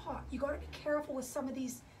too hot. You got to be careful with some of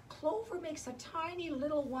these. Clover makes a tiny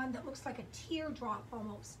little one that looks like a teardrop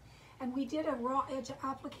almost. And we did a raw edge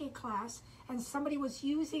applique class, and somebody was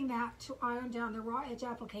using that to iron down the raw edge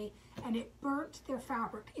applique, and it burnt their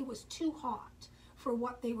fabric. It was too hot for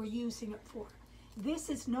what they were using it for. This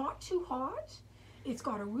is not too hot. It's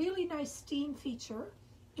got a really nice steam feature.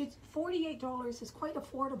 It's $48 is quite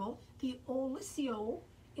affordable. The Olysio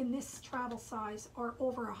in this travel size are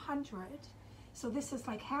over 100. So this is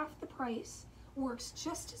like half the price. Works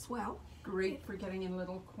just as well. Great for getting in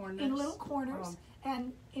little corners. In little corners.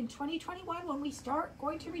 And in 2021, when we start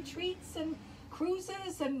going to retreats and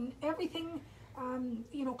cruises and everything,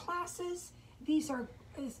 classes,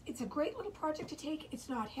 it's a great little project to take. It's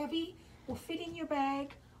not heavy, will fit in your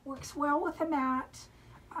bag, works well with a mat.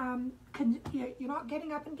 You're not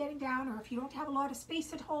getting up and getting down, or if you don't have a lot of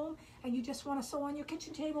space at home and you just want to sew on your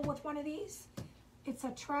kitchen table with one of these, it's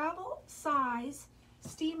a travel size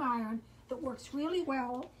steam iron that works really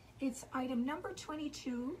well. It's item number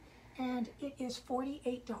 22, and it is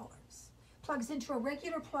 $48. Plugs into a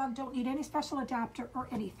regular plug, don't need any special adapter or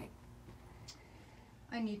anything.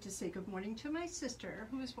 I need to say good morning to my sister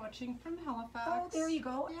who is watching from Halifax. Oh, there you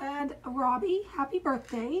go. Yeah. And Robbie, happy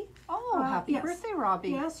birthday. Oh, happy yes. birthday, Robbie.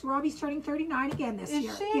 Yes, Robbie's turning 39 again this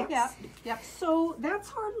year. Is she? Yes. Yeah. Yep. So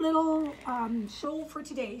that's our little show for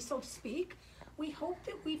today, so to speak. We hope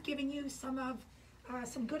that we've given you some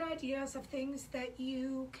good ideas of things that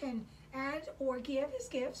you can add or give as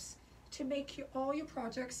gifts to make all your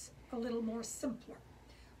projects a little more simpler.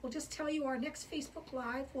 We'll just tell you our next Facebook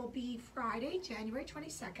Live will be Friday, January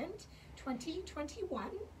 22nd, 2021.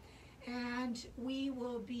 And we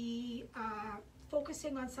will be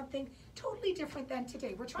focusing on something totally different than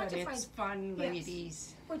today. We're trying to find fun, yes.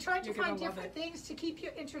 ladies. We're trying to You're find gonna love different it. things to keep you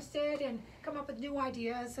interested and come up with new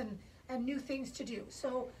ideas and new things to do.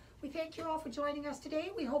 So we thank you all for joining us today.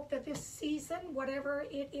 We hope that this season, whatever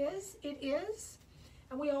it is.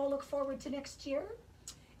 And we all look forward to next year.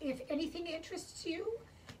 If anything interests you,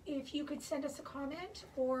 if you could send us a comment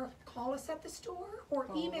or call us at the store or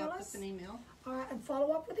email us. With an email. And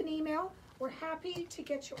follow up with an email. We're happy to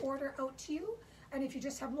get your order out to you. And if you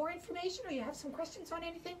just have more information or you have some questions on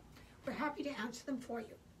anything, we're happy to answer them for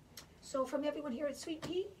you. So from everyone here at Sweet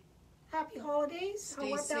Pea, happy holidays. Stay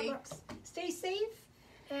However that safe. looks. Stay safe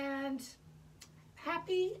and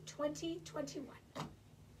happy 2021.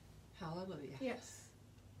 Hallelujah. Yes.